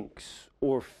thinks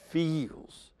or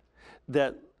feels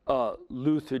that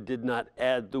Luther did not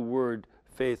add the word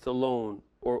faith alone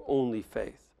or only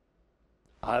faith.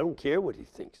 I don't care what he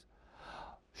thinks.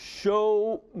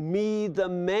 Show me the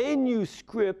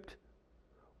manuscript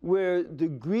where the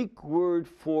Greek word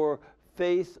for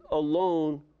faith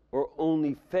alone or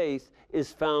only faith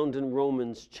is found in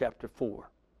Romans chapter 4.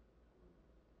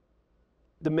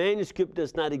 The manuscript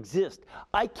does not exist.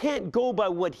 I can't go by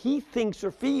what he thinks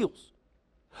or feels.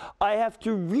 I have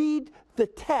to read the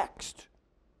text.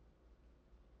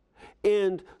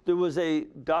 And there was a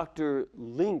Dr.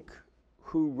 Link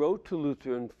who wrote to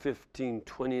Luther in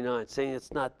 1529 saying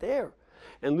it's not there.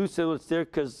 And Luther said, well, it's there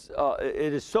because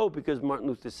it is so because Martin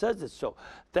Luther says it's so.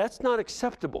 That's not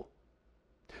acceptable.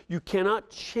 You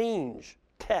cannot change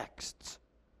texts.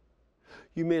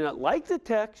 You may not like the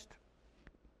text.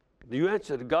 You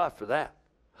answer to God for that.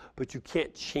 But you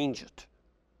can't change it.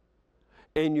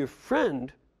 And your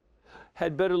friend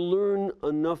had better learn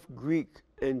enough Greek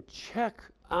and check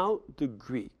out the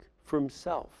Greek for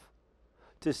himself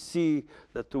to see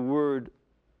that the word,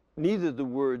 neither the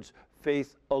words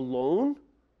faith alone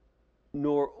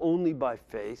nor only by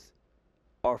faith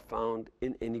are found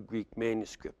in any Greek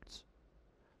manuscripts.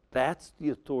 That's the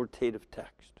authoritative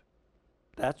text.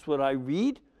 That's what I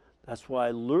read. That's why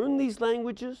I learn these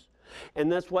languages.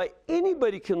 And that's why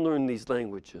anybody can learn these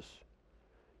languages.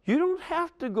 You don't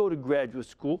have to go to graduate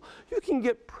school. You can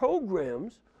get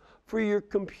programs for your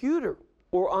computer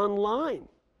or online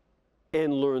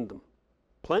and learn them.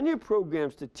 Plenty of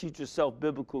programs to teach yourself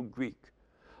biblical Greek.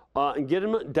 And get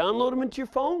them, download them into your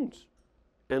phones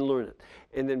and learn it.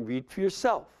 And then read for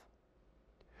yourself.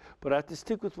 But I have to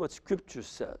stick with what Scripture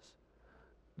says.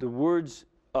 The words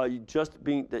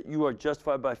that you are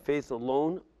justified by faith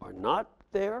alone are not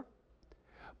there.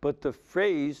 But the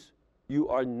phrase, you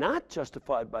are not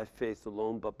justified by faith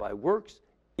alone, but by works,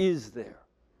 is there.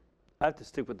 I have to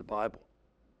stick with the Bible.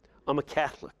 I'm a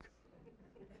Catholic,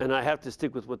 and I have to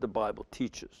stick with what the Bible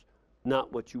teaches,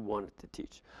 not what you want it to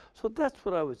teach. So that's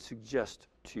what I would suggest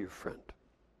to your friend.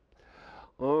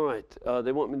 All right,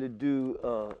 they want me to do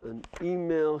an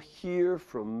email here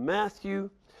from Matthew.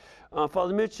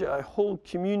 Father Mitch, I hold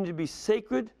communion to be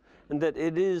sacred and that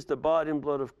it is the body and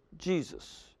blood of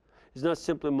Jesus. It's not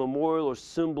simply a memorial or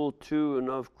symbol to and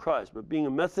of Christ. But being a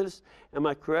Methodist, am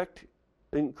I correct,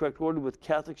 in correct order with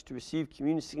Catholics to receive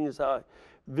communion, seeing as I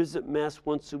visit Mass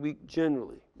once a week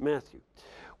generally? Matthew.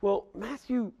 Well,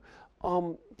 Matthew,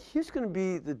 here's going to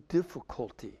be the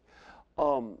difficulty.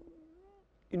 You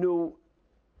know,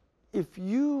 if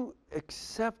you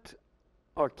accept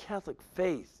our Catholic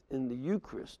faith in the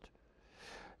Eucharist,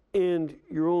 and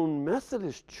your own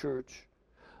Methodist church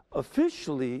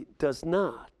officially does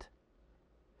not,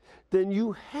 then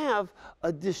you have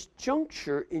a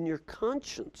disjuncture in your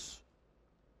conscience.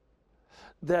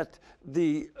 That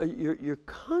your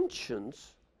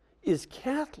conscience is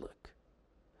Catholic,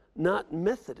 not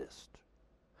Methodist.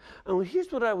 And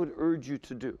here's what I would urge you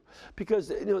to do, because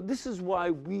this is why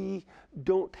we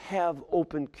don't have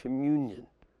open communion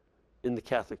in the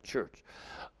Catholic Church.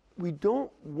 We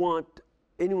don't want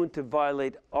anyone to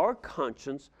violate our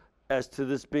conscience as to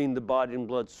this being the body and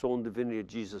blood, soul, and divinity of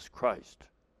Jesus Christ,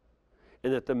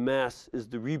 and that the Mass is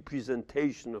the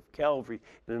representation of Calvary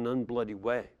in an unbloody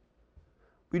way.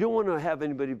 We don't want to have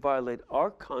anybody violate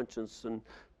our conscience and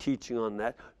teaching on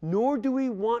that, nor do we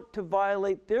want to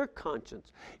violate their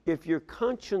conscience. If your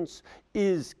conscience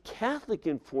is Catholic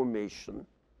in formation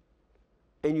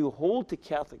and you hold to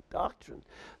Catholic doctrine,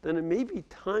 then it may be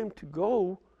time to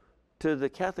go to the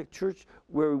Catholic Church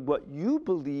where what you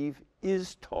believe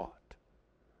is taught.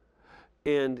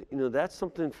 And that's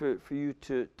something for you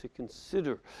to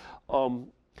consider.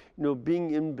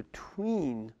 Being in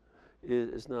between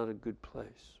is not a good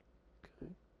place. Okay.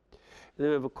 And then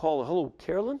we have a caller. Hello,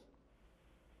 Carolyn?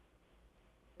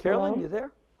 Carolyn, Hello? you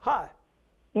there? Hi.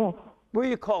 Yes. Where are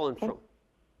you calling from?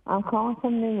 I'm calling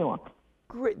from New York.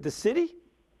 Great. The city?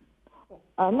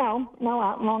 No,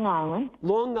 out Long Island.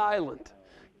 Long Island.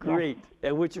 Great. Yes.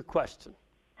 And what's your question?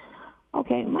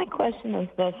 Okay, my question is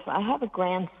this. I have a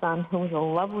grandson who's a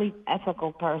lovely,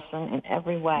 ethical person in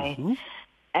every way,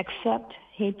 except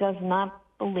he does not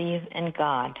believe in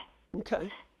God.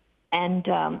 Okay. And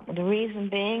the reason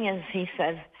being is he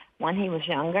says when he was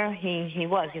younger, he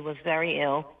was very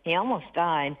ill. He almost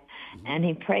died, and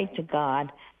he prayed to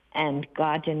God, and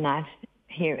God did not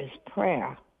hear his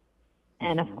prayer.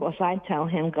 And, of course, I tell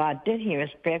him God did hear his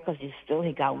prayer because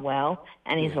he got well,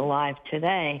 and he's alive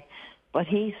today. But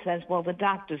he says, well, the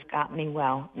doctors got me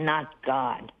well, not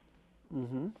God.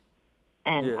 And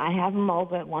I have him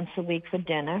over once a week for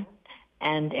dinner.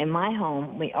 And in my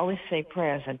home, we always say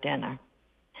prayers at dinner.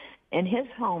 In his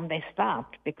home, they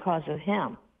stopped because of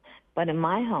him. But in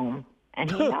my home, and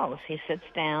he knows, he sits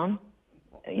down,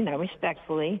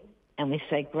 respectfully, and we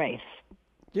say grace.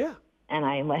 Yeah. And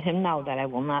I let him know that I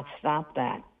will not stop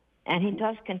that. And he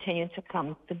does continue to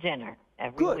come to dinner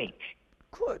every week.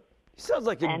 Good. He sounds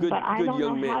like a good young man. But I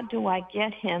don't know, how do I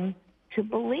get him to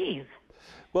believe?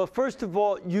 Well, first of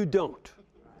all, you don't.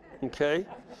 Okay?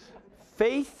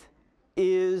 Faith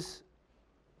is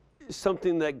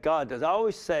something that God does. I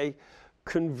always say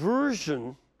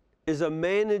conversion is a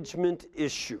management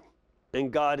issue, and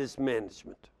God is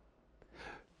management.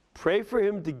 Pray for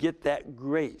him to get that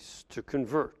grace to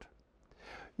convert.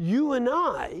 You and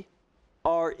I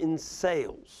are in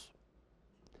sales.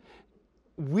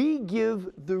 We give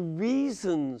the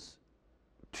reasons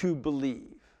to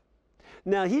believe.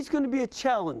 Now, he's going to be a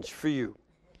challenge for you,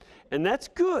 and that's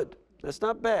good. That's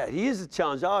not bad. He is a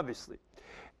challenge, obviously.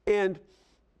 And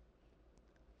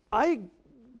I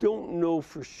don't know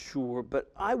for sure,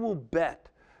 but I will bet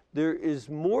there is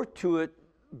more to it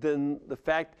than the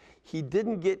fact he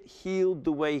didn't get healed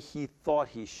the way he thought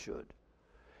he should.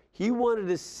 He wanted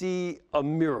to see a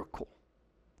miracle,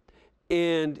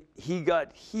 and he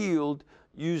got healed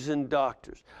using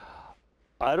doctors.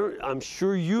 I'm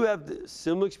sure you have the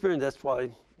similar experience. That's why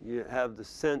you have the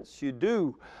sense you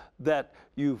do, that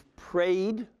you've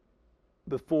prayed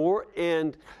before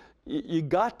and you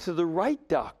got to the right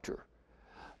doctor.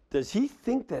 Does he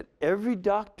think that every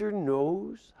doctor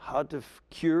knows how to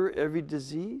cure every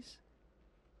disease?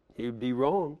 He'd be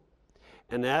wrong.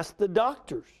 And ask the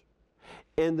doctors.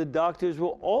 And the doctors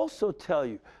will also tell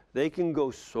you they can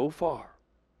go so far.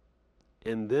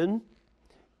 And then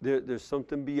there's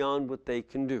something beyond what they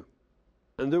can do.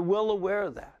 And they're well aware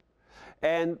of that.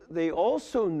 And they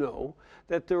also know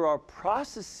that there are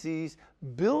processes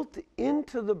built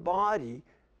into the body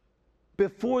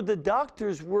before the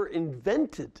doctors were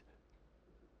invented,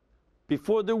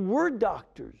 before there were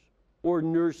doctors or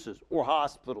nurses or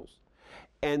hospitals.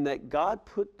 And that God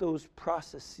put those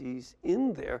processes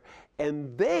in there,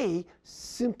 and they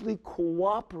simply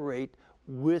cooperate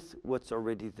with what's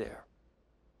already there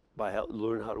by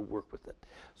learning how to work with it.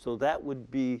 So that would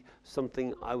be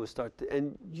something I would start to,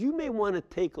 and you may want to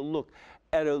take a look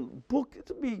at a book.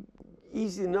 It'll be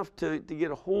easy enough to get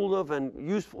a hold of and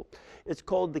useful. It's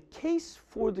called The Case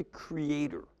for the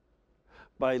Creator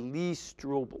by Lee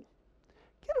Strobel.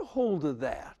 Get a hold of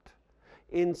that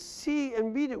and see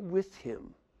and read it with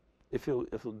him if he'll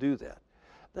do that.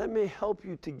 That may help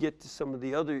you to get to some of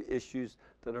the other issues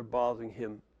that are bothering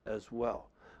him as well.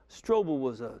 Strobel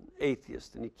was an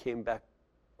atheist, and he came back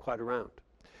quite around.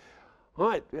 All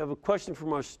right, we have a question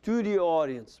from our studio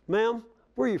audience. Ma'am,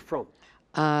 where are you from?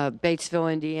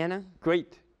 Batesville, Indiana.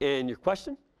 Great. And your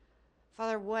question?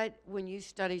 Father, when you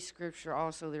study Scripture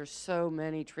also, there's so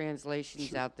many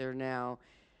translations out there now,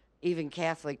 even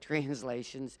Catholic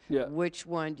translations. Yeah. Which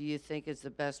one do you think is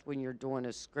the best when you're doing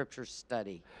a Scripture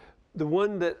study? The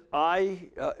one that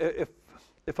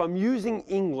if I'm using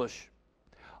English,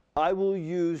 I will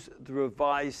use the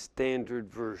Revised Standard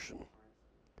Version.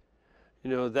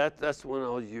 You know, that's the one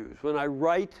I'll use. When I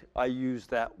write, I use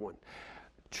that one.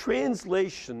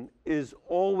 Translation is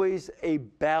always a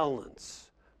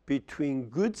balance between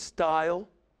good style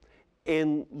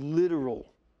and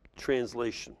literal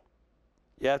translation.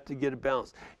 You have to get a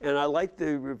balance. And I like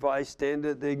the Revised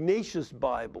Standard. The Ignatius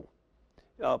Bible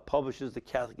publishes the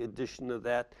Catholic edition of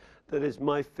that. That is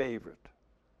my favorite.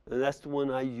 And that's the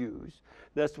one I use.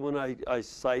 That's the one I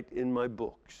cite in my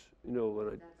books. You know, when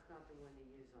That's not the one you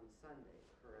use on Sunday,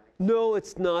 correct? No,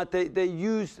 it's not. They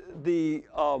use the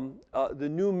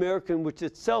New American, which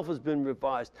itself has been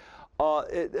revised.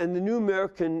 And the New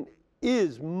American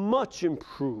is much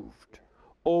improved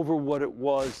over what it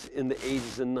was in the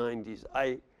 80s and 90s.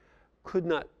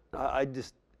 I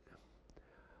just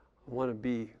want to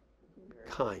be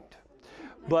kind.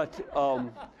 But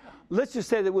let's just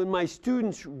say that when my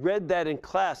students read that in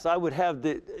class, I would have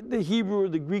the Hebrew or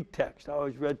the Greek text. I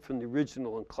always read from the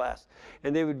original in class.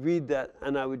 And they would read that,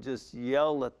 and I would just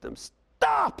yell at them,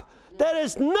 "Stop! That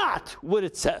is not what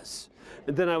it says."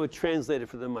 And then I would translate it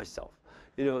for them myself.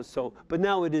 You know, so, but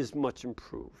now it is much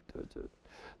improved.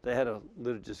 They had a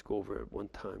liturgist go over it at one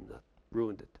time that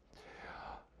ruined it.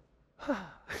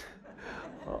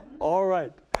 All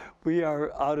right, we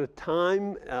are out of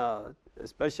time,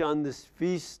 especially on this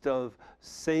feast of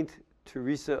Saint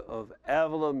Teresa of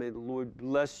Avila. May the Lord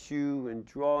bless you and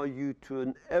draw you to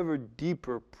an ever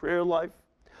deeper prayer life,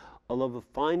 a love of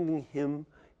finding Him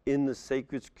in the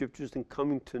sacred scriptures and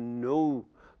coming to know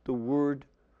the Word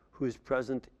who is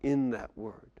present in that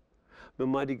Word. May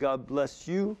Almighty God bless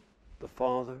you, the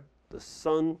Father, the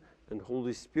Son, and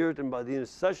Holy Spirit, and by the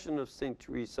intercession of Saint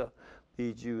Teresa,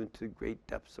 lead you into great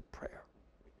depths of prayer.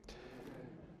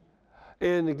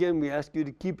 And again, we ask you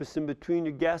to keep us in between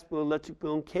your gas bill, electric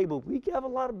bill, and cable. We have a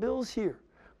lot of bills here.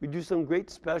 We do some great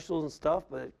specials and stuff,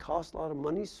 but it costs a lot of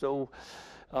money, so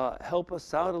help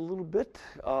us out a little bit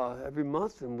every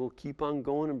month, and we'll keep on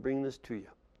going and bringing this to you.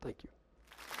 Thank you.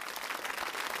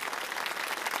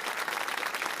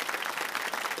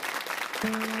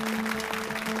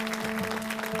 Thank you.